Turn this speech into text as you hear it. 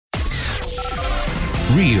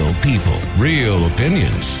Real people, real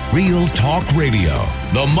opinions, real talk radio.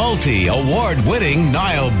 The multi-award-winning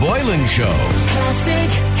Niall Boylan Show. Classic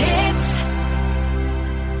hits.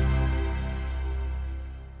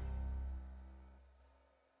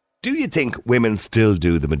 Do you think women still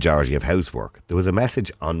do the majority of housework? There was a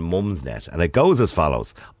message on Mumsnet and it goes as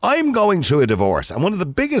follows. I'm going through a divorce and one of the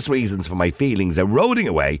biggest reasons for my feelings eroding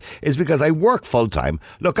away is because I work full-time,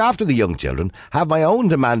 look after the young children, have my own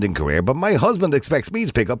demanding career, but my husband expects me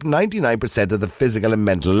to pick up 99% of the physical and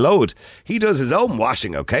mental load. He does his own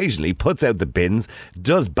washing occasionally, puts out the bins,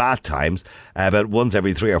 does bath times about once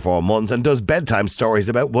every 3 or 4 months and does bedtime stories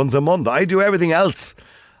about once a month. I do everything else.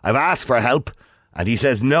 I've asked for help. And he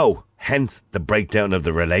says no, hence the breakdown of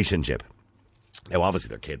the relationship. Now, obviously,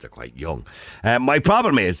 their kids are quite young. My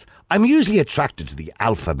problem is, I'm usually attracted to the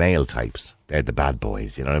alpha male types. They're the bad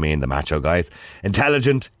boys, you know what I mean? The macho guys.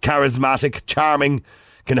 Intelligent, charismatic, charming,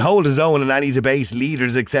 can hold his own in any debate,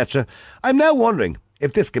 leaders, etc. I'm now wondering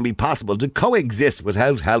if this can be possible to coexist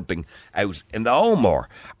without helping out in the home more.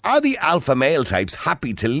 Are the alpha male types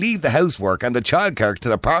happy to leave the housework and the childcare to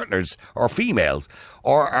their partners or females?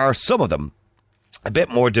 Or are some of them a bit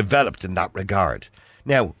more developed in that regard?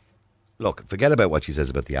 Now, look, forget about what she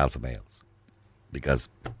says about the alpha males, because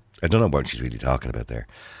I don't know what she's really talking about there.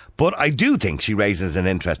 But I do think she raises an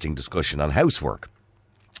interesting discussion on housework.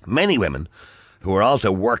 Many women who are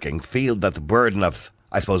also working feel that the burden of,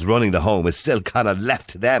 I suppose, running the home is still kind of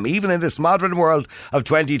left to them, even in this modern world of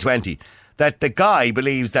 2020. That the guy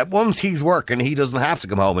believes that once he's working, he doesn't have to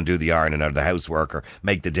come home and do the ironing or the housework or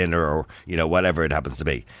make the dinner or, you know, whatever it happens to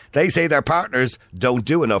be. They say their partners don't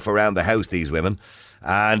do enough around the house, these women,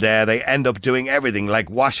 and they end up doing everything like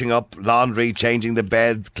washing up, laundry, changing the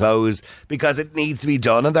beds, clothes, because it needs to be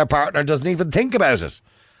done and their partner doesn't even think about it.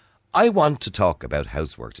 I want to talk about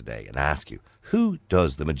housework today and ask you, who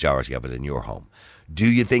does the majority of it in your home? Do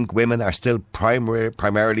you think women are still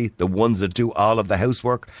primarily the ones that do all of the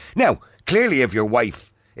housework? Now, clearly, if your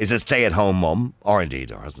wife is a stay-at-home mum, or indeed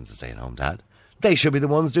her husband's a stay-at-home dad, they should be the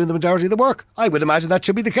ones doing the majority of the work. I would imagine that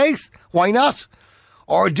should be the case. Why not?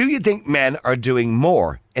 Or do you think men are doing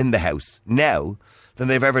more in the house now than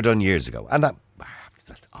they've ever done years ago? And that's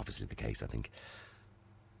obviously the case, I think.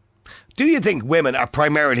 Do you think women are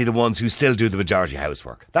primarily the ones who still do the majority of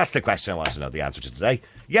housework? That's the question I want to know the answer to today.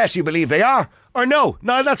 Yes, you believe they are, or no?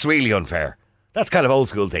 No, that's really unfair. That's kind of old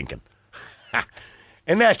school thinking.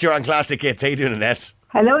 Annette, you're on Classic Hits. How you doing, Annette?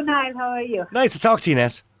 Hello, Niall. How are you? Nice to talk to you,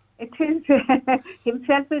 Annette. It is.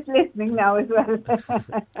 Himself is listening now as well.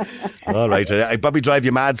 All right. I probably drive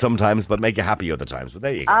you mad sometimes, but make you happy other times. But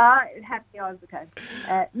there you go. Happy all the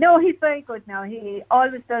time. No, he's very good now. He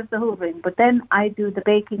always does the hoovering, but then I do the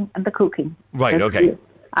baking and the cooking. Right, okay.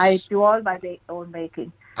 I do all my own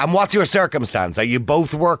baking. And what's your circumstance? Are you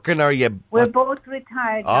both working or are you... We're both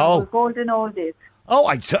retired now. We're golden oldies. Oh,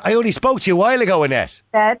 I only spoke to you a while ago, Annette.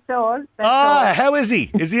 That's all. All. How is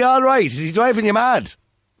he? Is he all right? Is he driving you mad?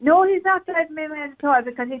 No, he's not driving me mad at all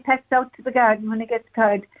because he packs out to the garden when he gets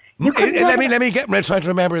tired. Let me get trying to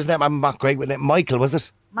remember his name. I'm not great with it. Michael, was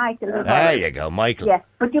it? Michael. There you go, Michael. Yes,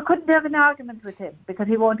 but you couldn't have an argument with him because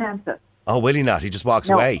he won't answer. Oh, will he not? He just walks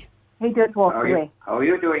away. He just walks away. How are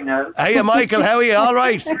you doing now? Hey, Michael, how are you? All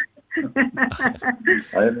right.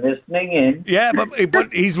 I'm listening in. Yeah,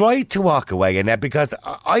 but he's right to walk away in that because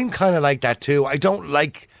I'm kind of like that too. I don't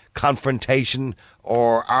like confrontation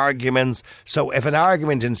or arguments. So if an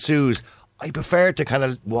argument ensues, I prefer to kind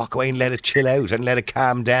of walk away and let it chill out and let it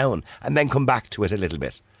calm down and then come back to it a little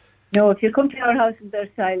bit. No, if you come to our house and there's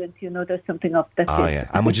silence, you know there's something up. That's it. Yeah.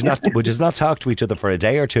 And would you not talk to each other for a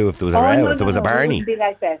day or two if there was a row, if there was a Barney?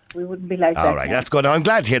 We wouldn't be like that. All right, that's good. Now, I'm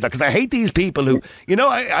glad to hear that because I hate these people who, you know,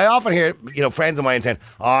 I often hear, you know, friends of mine saying,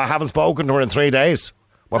 I haven't spoken to her in 3 days.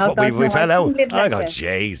 We fell out. I go,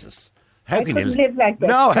 Jesus. How can you live like that?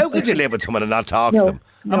 No, how could you live with someone and not talk to them?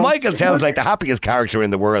 And Michael sounds like the happiest character in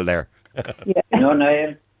the world there. Yeah. No,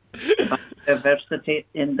 Niall. Diversity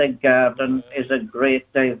in the garden is a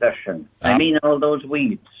great diversion. I mean, all those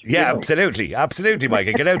weeds. Yeah, absolutely,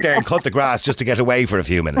 Michael. Get out there and cut the grass just to get away for a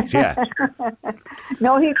few minutes. Yeah.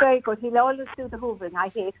 No, he's very good. He'll always do the hoovering. I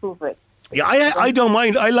hate hoovering. Yeah, I don't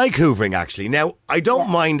mind. I like hoovering actually. Now, I don't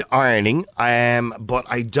mind ironing, but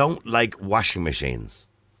I don't like washing machines.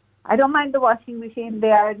 I don't mind the washing machine, the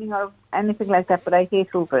ironing or anything like that, but I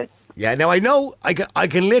hate hoovering. Yeah, now I know I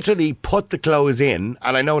can literally put the clothes in,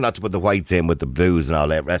 and I know not to put the whites in with the blues and all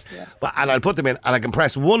that rest. Yeah. And I'll put them in, and I can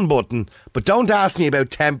press one button, but don't ask me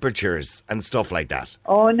about temperatures and stuff like that.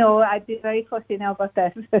 Oh no, I'd be very fussy now about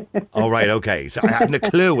that. Oh right, okay. So I haven't a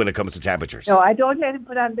clue when it comes to temperatures. No, I don't let him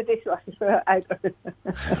put on the dishwasher either.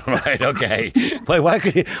 Right, okay. Well,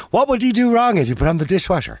 what would you do wrong if you put on the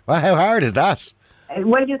dishwasher? Well, how hard is that?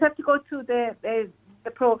 Well, you have to go through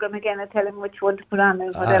the program again and tell him which one to put on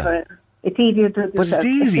and whatever. It's easier to do. But it's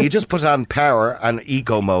easy. You just put on power and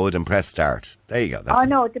eco mode and press start. There you go. That's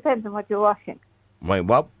no, it depends on what you're washing. Right,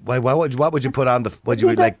 what would you put on the? Would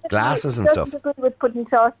you like glasses and stuff? Good with putting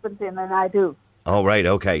saucepans in, and I do. Oh right,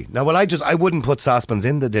 okay. No, well, I wouldn't put saucepans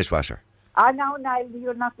in the dishwasher. No, Niall,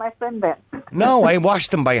 you're not my friend then. No, I wash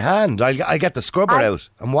them by hand. I get the scrubber out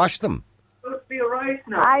and wash them.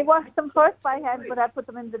 I wash them first by hand, but I put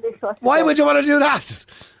them in the dishwasher. Why would you want to do that?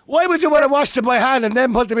 Why would you want to wash them by hand and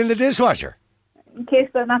then put them in the dishwasher? In case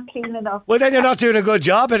they're not clean enough. Well, then you're not doing a good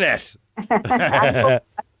job in it. I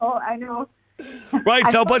know. Right,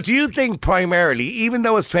 but do you think primarily, even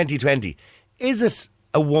though it's 2020, is it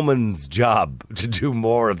a woman's job to do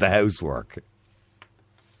more of the housework?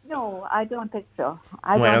 No, I don't think so.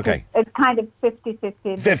 It's kind of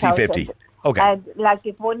 50-50. 50-50. Okay. And like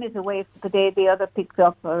if one is away for the day, the other picks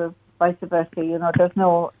up, or vice versa. There's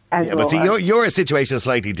no. Yeah, but see, your situation is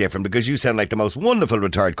slightly different because you sound like the most wonderful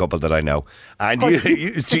retired couple that I know, and you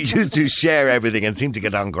used to share everything and seem to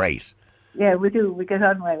get on great. Yeah, we do. We get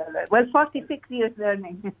on well. 46 years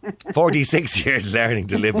learning. 46 years learning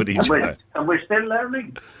to live with each other. And we're still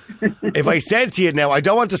learning. If I said to you now, I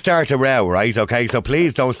don't want to start a row, right? Okay, so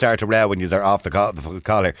please don't start a row when you're off the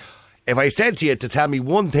call here. If I said to you to tell me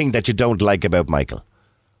one thing that you don't like about Michael.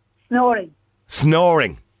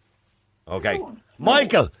 Snoring. Okay.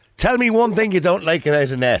 Michael, tell me one thing you don't like about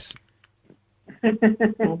Annette.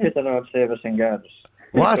 Don't get the Lord save us in guards.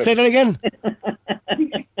 What? Say that again?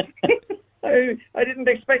 I didn't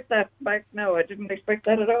expect that back now. I didn't expect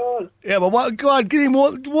that at all. Yeah, but go on, give me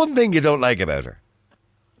one thing you don't like about her.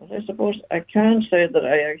 Well, I suppose I can't say that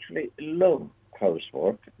I actually love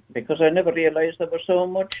housework, because I never realised there was so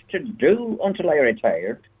much to do until I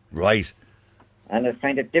retired. Right. And I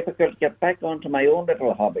find it difficult to get back onto my own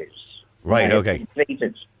little hobbies. Right, okay.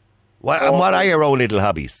 Completed. What are your own little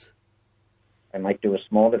hobbies? I might do a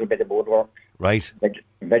small little bit of woodwork. Right.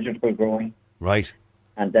 Vegetable growing. Right.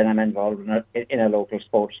 And then I'm involved in a local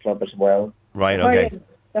sports club as well. Right, okay.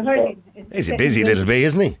 He's a busy little bee,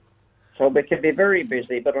 isn't he? So we can be very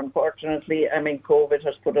busy, but unfortunately, COVID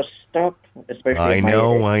has put a stop, especially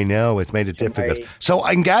I know. It's made it difficult. So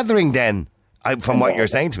I'm gathering then, from what you're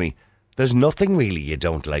saying to me, there's nothing really you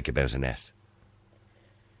don't like about Annette.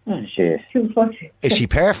 Oh, is she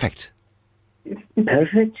perfect?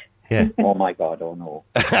 Perfect? Yeah. Oh my God, oh no.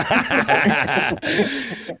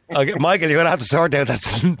 Okay, Michael, you're going to have to sort out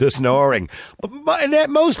the snoring. But Annette,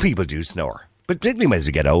 most people do snore, particularly as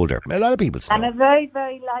we get older. A lot of people snore. I'm a very,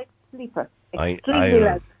 very light sleeper. Extremely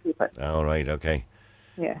light sleeper. Oh, right, okay.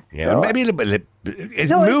 Yeah. Yeah, so, maybe a little bit.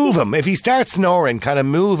 Move him. If he starts snoring, kind of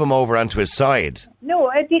move him over onto his side. No,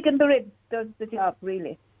 I think the ribs does the job,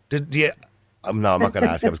 really. No, I'm not going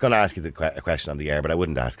to ask you. I was going to ask you the question on the air, but I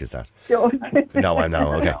wouldn't ask you that. No, I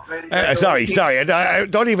know. Okay. Sorry. I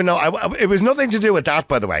don't even know. It was nothing to do with that,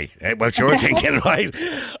 by the way. What you're thinking, right?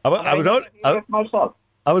 I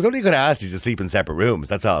was only going to ask you to sleep in separate rooms.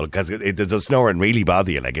 That's all, because does snoring really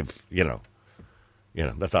bother you? Like if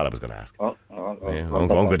that's all I was going to ask. I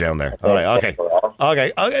won't go down there. All right.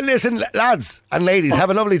 Okay. Listen, lads and ladies,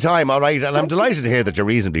 have a lovely time. All right, and I'm delighted to hear that you're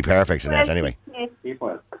reasonably perfect in it. Anyway.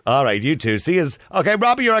 All right, you two. See us. Okay,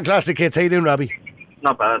 Robbie, you're on Classic Hits. How you doing, Robbie?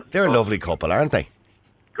 Not bad. They're a lovely couple, aren't they?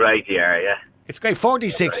 Great, yeah. It's great.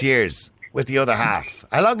 46 years with the other half.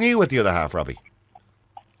 How long are you with the other half, Robbie?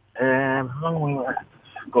 How long were we?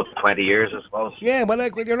 Good 20 years, I suppose. Yeah, well,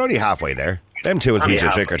 you're only halfway there. Them two will teach you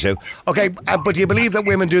a trick or two. Okay, but do you believe that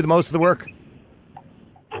women do the most of the work?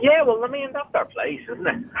 Yeah, well, that's their place, isn't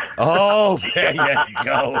it? Oh, there you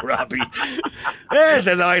go, Robbie. There's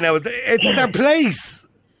the line. It's their place.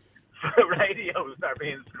 Radios are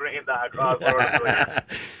being screamed at across the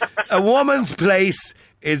world. A woman's place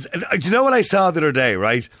is... Do you know what I saw the other day,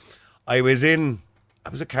 right? I was at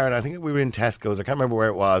Karen, I think we were in Tesco's. I can't remember where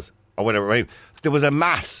it was or whatever, right? There was a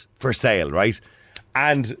mat for sale, right?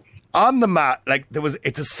 And on the mat,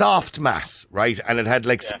 it's a soft mat, right? And it had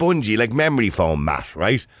spongy, memory foam mat,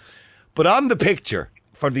 right? But on the picture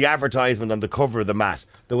for the advertisement on the cover of the mat,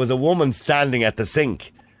 there was a woman standing at the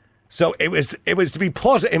sink So it was to be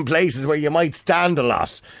put in places where you might stand a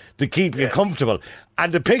lot to keep you comfortable.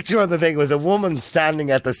 And the picture on the thing was a woman standing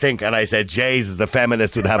at the sink, and I said, Jesus, the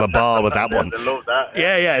feminist would have a ball with that one. I love that.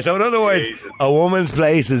 Yeah. So in other words, Jesus. a woman's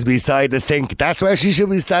place is beside the sink. That's where she should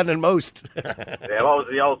be standing most. Yeah, what was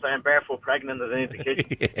the old saying? Barefoot pregnant is in the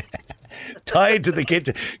kitchen. Tied to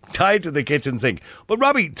the kitchen sink. But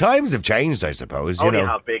Robbie, times have changed, I suppose. You know,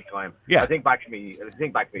 have big time. Yeah. I think back to me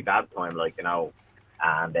dad's time, like, you know,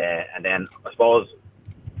 and then I suppose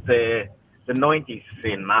the 90s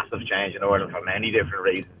seen massive change in Ireland for many different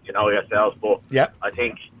reasons, you know yourselves. But yeah, I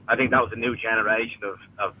think that was a new generation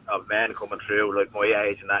of men coming through, like my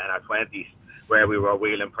age and that in our 20s, where we were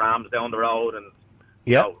wheeling prams down the road and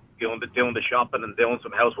you know, doing the shopping and doing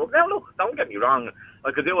some housework. Now, look, don't get me wrong,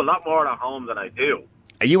 I could do a lot more at home than I do.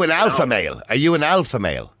 Are you an alpha male? Are you an alpha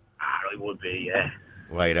male? I would be, yeah.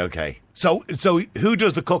 Right, okay. So who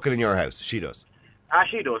does the cooking in your house? She does.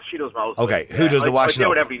 She does. She does most. Okay, who does the washing? I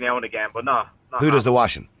do it every now and again, but no. Who does the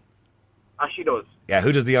washing? She does. Yeah,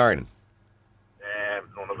 who does the ironing?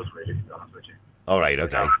 None of us really, to be honest with you. All right,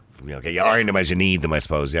 okay. Okay, you iron them as you need them, I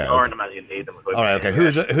suppose. Yeah. Iron them as you need them. All right, okay.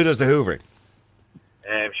 Who does the hoovering?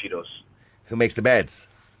 She does. Who makes the beds?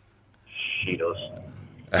 She does.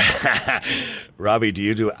 Robbie, do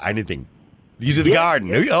you do anything? You do the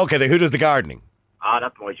garden. Okay, then who does the gardening?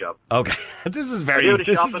 That's my job. Okay, this is very. I do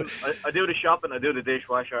the shopping. I do the shopping. I do the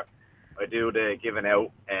dishwasher. I do the giving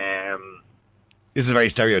out. This is very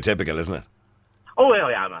stereotypical, isn't it? Oh,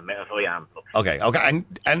 I am. Okay,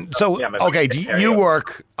 and so okay. Do you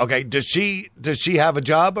work? Okay, does she have a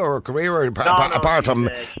job or a career, or apart from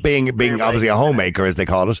being obviously a homemaker, as they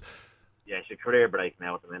call it? Yeah, she's a career break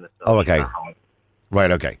now at the minute. So okay.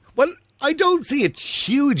 Right. Okay. Well, I don't see a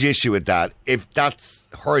huge issue with that if that's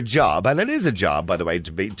her job, and it is a job, by the way,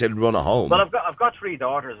 to run a home. Well, I've got 3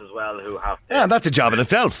 daughters as well who have. Yeah, that's a job in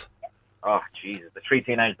itself. Oh Jesus, the 3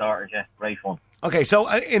 teenage daughters, yeah, great fun. Okay, so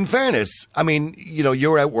in fairness, I mean, you know,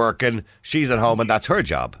 you're out working, she's at home, and that's her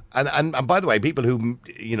job. And by the way, people who,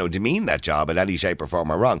 you know, demean that job in any shape or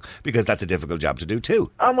form are wrong, because that's a difficult job to do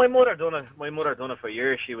too. Oh, my mother done it for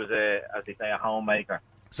years. She was as they say, a homemaker.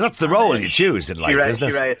 So that's the role you choose in life, isn't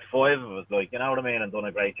it? She raised 5 of us, like, you know what I mean, and done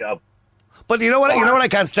a great job. But you know what I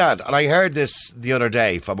can't stand, and I heard this the other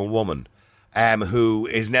day from a woman who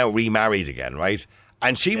is now remarried again, right?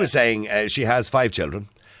 And she was saying she has 5 children.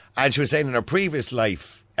 And she was saying in her previous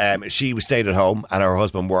life, she stayed at home and her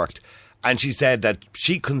husband worked. And she said that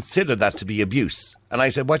she considered that to be abuse. And I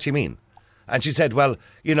said, what do you mean? And she said, well,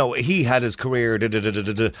 you know, he had his career.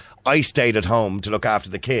 I stayed at home to look after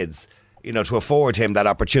the kids, you know, to afford him that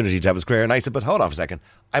opportunity to have his career. And I said, but hold on a second.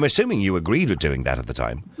 I'm assuming you agreed with doing that at the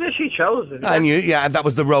time. Yeah, she chose it. And and that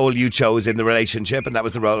was the role you chose in the relationship, and that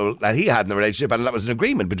was the role that he had in the relationship, and that was an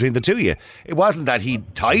agreement between the two of you. It wasn't that he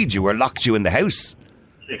tied you or locked you in the house.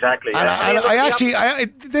 Exactly. And I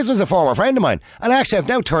this was a former friend of mine, and actually I've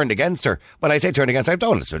now turned against her. When I say turned against her, I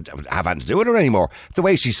don't have anything to do with her anymore. The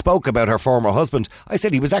way she spoke about her former husband, I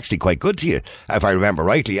said he was actually quite good to you, if I remember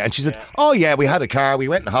rightly. And she said, oh yeah, we had a car, we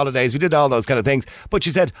went on holidays, we did all those kind of things. But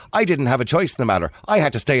she said, I didn't have a choice in the matter. I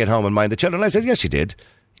had to stay at home and mind the children. And I said, yes, you did.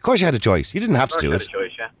 Of course you had a choice. You didn't have to do it.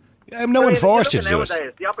 No one forced you to do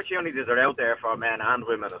it. The opportunities are out there for men and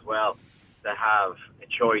women as well to have a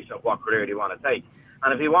choice of what career they want to take.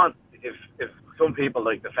 And if some people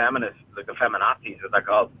like the feminists, like the feminazis as they're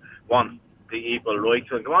called, want the equal right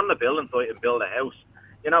to go on the building site and build a house,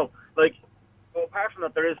 you know, like, well, apart from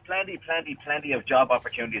that, there is plenty of job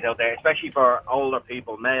opportunities out there, especially for older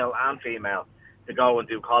people, male and female, to go and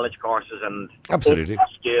do college courses and absolutely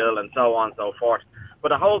skill and so on and so forth. But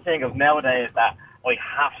the whole thing of nowadays that I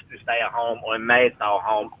have to stay at home, I'm made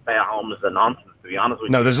to stay at home is a nonsense, to be honest with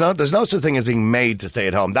you. No, there's no such thing as being made to stay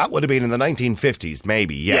at home. That would have been in the 1950s,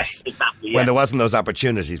 maybe, yes. Exactly, when there wasn't those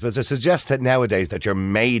opportunities. But to suggest that nowadays that you're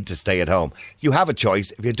made to stay at home, you have a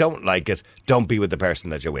choice. If you don't like it, don't be with the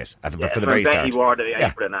person that you're with for the very start. Betty wore the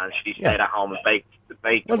apron and she stayed at home and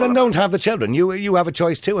baked. Well, then don't have the children. You have a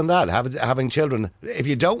choice too in that, having children. If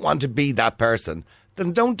you don't want to be that person,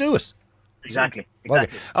 then don't do it. Exactly.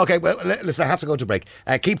 Okay, well, listen, I have to go to break.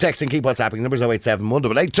 Keep texting, keep WhatsApping. Numbers 087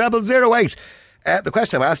 188 0008. The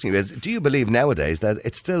question I'm asking you is, do you believe nowadays that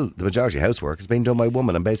it's still the majority of housework is being done by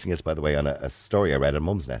women? I'm basing it, by the way, on a story I read on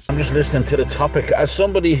Mumsnet. I'm just listening to the topic. As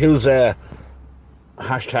somebody who's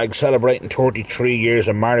hashtag celebrating 33 years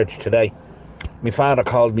of marriage today, my father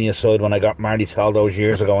called me aside when I got married all those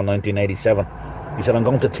years ago in 1987. He said, I'm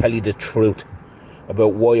going to tell you the truth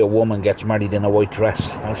about why a woman gets married in a white dress.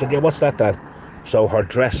 And I said, yeah, what's that, Dad? So her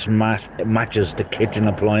dress matches the kitchen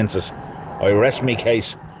appliances. I rest me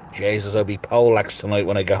case. Jesus, I'll be poleaxed tonight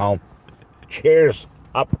when I get home. Cheers.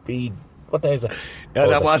 Happy. What day is it? No,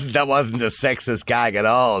 that wasn't a sexist gag at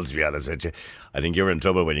all, to be honest with you. I think you're in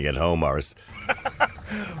trouble when you get home, Morris.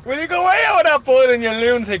 Will you go away out with that Boylan, you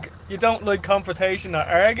lunatic? You don't like confrontation or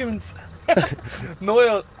arguments.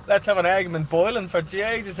 Noel, let's have an argument, Boylan, for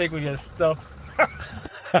ages sake, will you stop?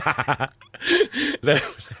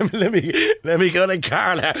 let me go to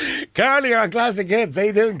Carla. Carla, you're on Classic Hits. How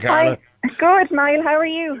you doing, Carla? Hi. Good, Niall. How are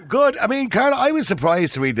you? Good. I mean, Carla, I was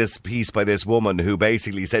surprised to read this piece by this woman who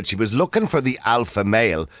basically said she was looking for the alpha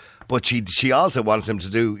male, but she also wants him to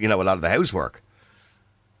do, a lot of the housework.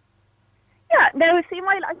 Yeah, now, see,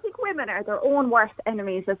 I think women are their own worst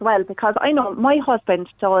enemies as well, because I know my husband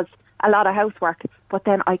does a lot of housework, but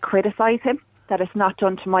then I criticise him that it's not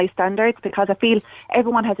done to my standards, because I feel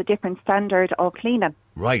everyone has a different standard of cleaning.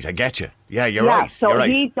 Right, I get you. Yeah, you're right. So you're right.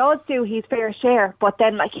 He does do his fair share, but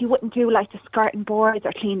then he wouldn't do the skirting boards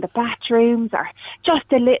or clean the bathrooms or just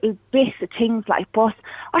a little bit of things like. But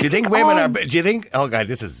do you think women are? Do you think? Oh God,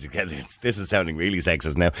 this is sounding really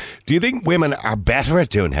sexist now. Do you think women are better at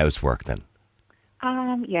doing housework then?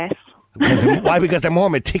 Yes. Why? Because they're more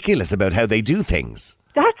meticulous about how they do things.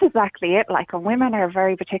 That's exactly it. And women are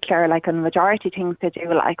very particular, on the majority of things they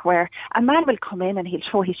do, where a man will come in and he'll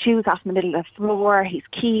throw his shoes off in the middle of the floor, his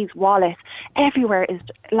keys, wallet, everywhere is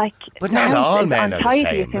But not all men are the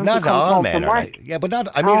same. Not all men are but not,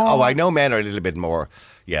 I know men are a little bit more,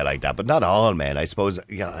 like that, but not all men. I suppose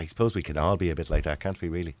we can all be a bit like that, can't we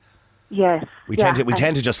really? Yes. We tend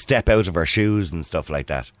to just step out of our shoes and stuff like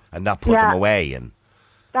that and not put them away and...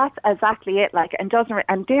 That's exactly it. And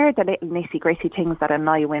they're the little nitty gritty things that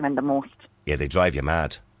annoy women the most. Yeah, they drive you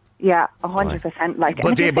mad. Yeah,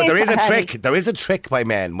 100%. But there is a trick. There is a trick by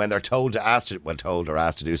men when they're told or asked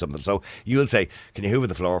to do something. So you'll say, "Can you hoover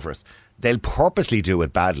the floor for us?" They'll purposely do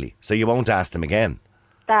it badly, so you won't ask them again.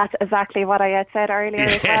 That's exactly what I had said earlier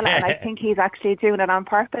as well, and I think he's actually doing it on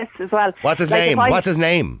purpose as well. What's his name? What's his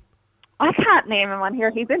name? I can't name him on here.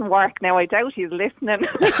 He's in work now. I doubt he's listening.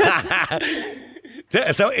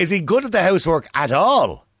 So is he good at the housework at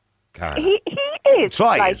all, Carla? He is.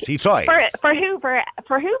 He tries. For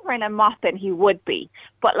hoovering and mopping, he would be.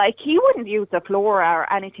 But he wouldn't use the floor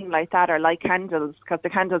or anything like that, or light candles, because the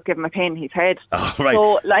candles give him a pain in his head. Oh, right.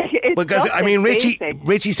 So, it's because, basic.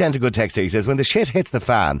 Richie sent a good text here. He says, when the shit hits the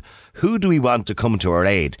fan, who do we want to come to our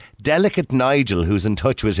aid? Delicate Nigel, who's in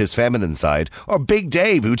touch with his feminine side, or Big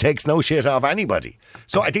Dave, who takes no shit off anybody?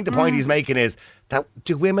 So I think the point he's making is that,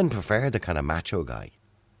 do women prefer the kind of macho guy?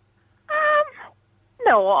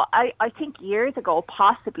 No, I think years ago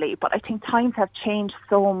possibly, but I think times have changed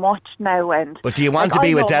so much now. But do you want to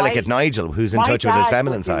be with Delicate Nigel, who's in touch with his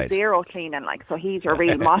feminine side? Zero cleaning, so he's a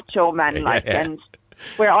real macho man, Yeah. and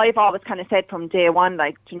where I've always kind of said from day one,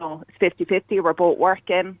 it's 50-50, we're both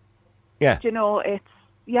working. Yeah.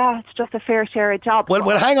 It's just a fair share of job.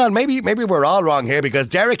 Well, hang on, maybe we're all wrong here, because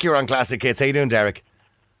Derek, you're on Classic Hits. How you doing, Derek?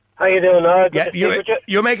 How you doing, Noel? Yeah,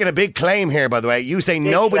 you're making a big claim here, by the way. You say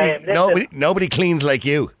nobody cleans like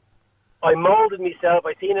you. I moulded myself.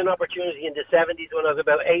 I seen an opportunity in the 70s when I was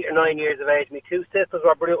about 8 or 9 years of age. My two sisters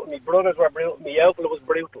were brutal, my brothers were brutal, my uncle was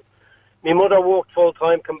brutal. My mother worked full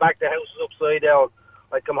time, come back, the house was upside down.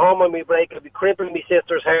 I'd come home on my break, I'd be crimping my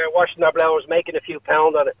sister's hair, washing their blowers, making a few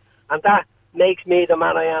pounds on it. And that makes me the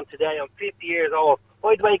man I am today. I'm 50 years old.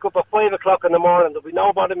 I'd wake up at 5 o'clock in the morning. There'd be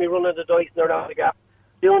nobody me running the dice around the gap,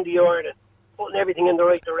 doing the ironing, putting everything in the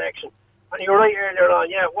right direction. And you're right earlier on,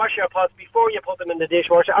 wash your pots before you put them in the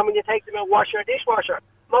dishwasher. And when you take them out, wash your dishwasher.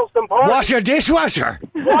 Most important. Wash your dishwasher?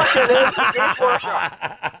 Wash your dishwasher.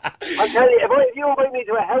 I'm telling you, if you invite me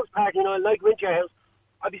to a house party, like Winter House,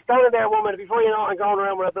 I'd be standing there, woman, before you know it, I'm going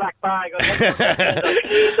around with a black bag.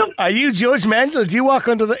 Are you judgmental? Do you walk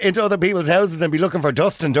into other people's houses and be looking for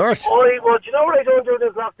dust and dirt? Well, do you know what I don't do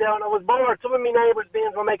this lockdown? I was bored. Some of my neighbours'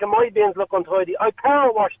 bins were making my bins look untidy. I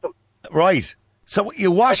power washed them. Right. So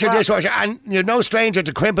you wash your dishwasher, and you're no stranger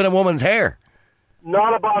to crimping a woman's hair.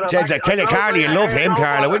 Not about it. Jegs, I tell you, Carla, you'd love him,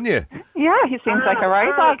 Carla, wouldn't you? Yeah, he seems like a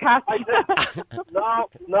right old cat.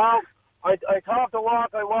 No. I talk the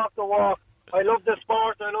walk, I walk the walk. I love the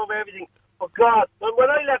sport, I love everything. But God, when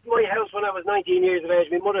I left my house when I was 19 years of age,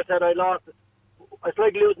 my mother said I lost it. It's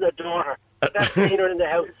like losing a daughter. That's cleaner in the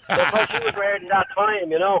house. That's why she was rare in that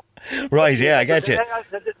time, Right, yeah, I get you.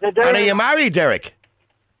 And are you married, Derek?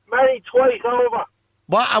 Married twice over.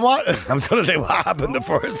 What? I was going to say, what happened the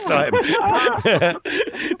first time?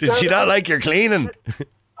 Did she not like your cleaning?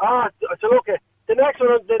 So look, the next one,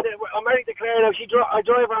 I'm married to Claire now. I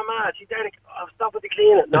drive her mad. She's there. I'll stop with the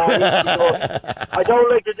cleaning. No, I don't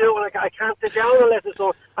like to do it. I can't sit down unless it's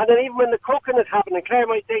on. And then even when the cooking is happening, Claire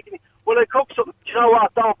might say to me, "When I cook something, you know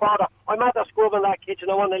what? Don't bother. I'm at the scrubbing that kitchen.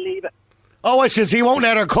 I want to leave it." Oh, it's just he won't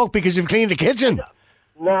let her cook because you've cleaned the kitchen.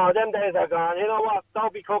 No, them days are gone. You know what?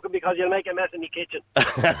 Don't be cooking because you'll make a mess in the kitchen.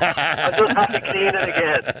 I just have to clean it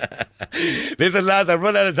again. Listen, lads, I've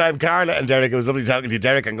run out of time. Carla and Derek, it was lovely talking to you.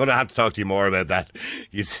 Derek, I'm going to have to talk to you more about that.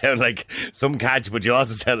 You sound like some catch, but you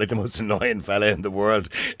also sound like the most annoying fella in the world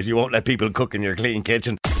if you won't let people cook in your clean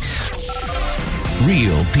kitchen.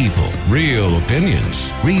 Real people, real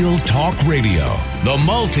opinions, real talk radio. The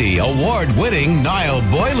multi-award winning Niall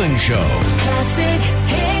Boylan Show. Classic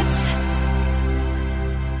hits.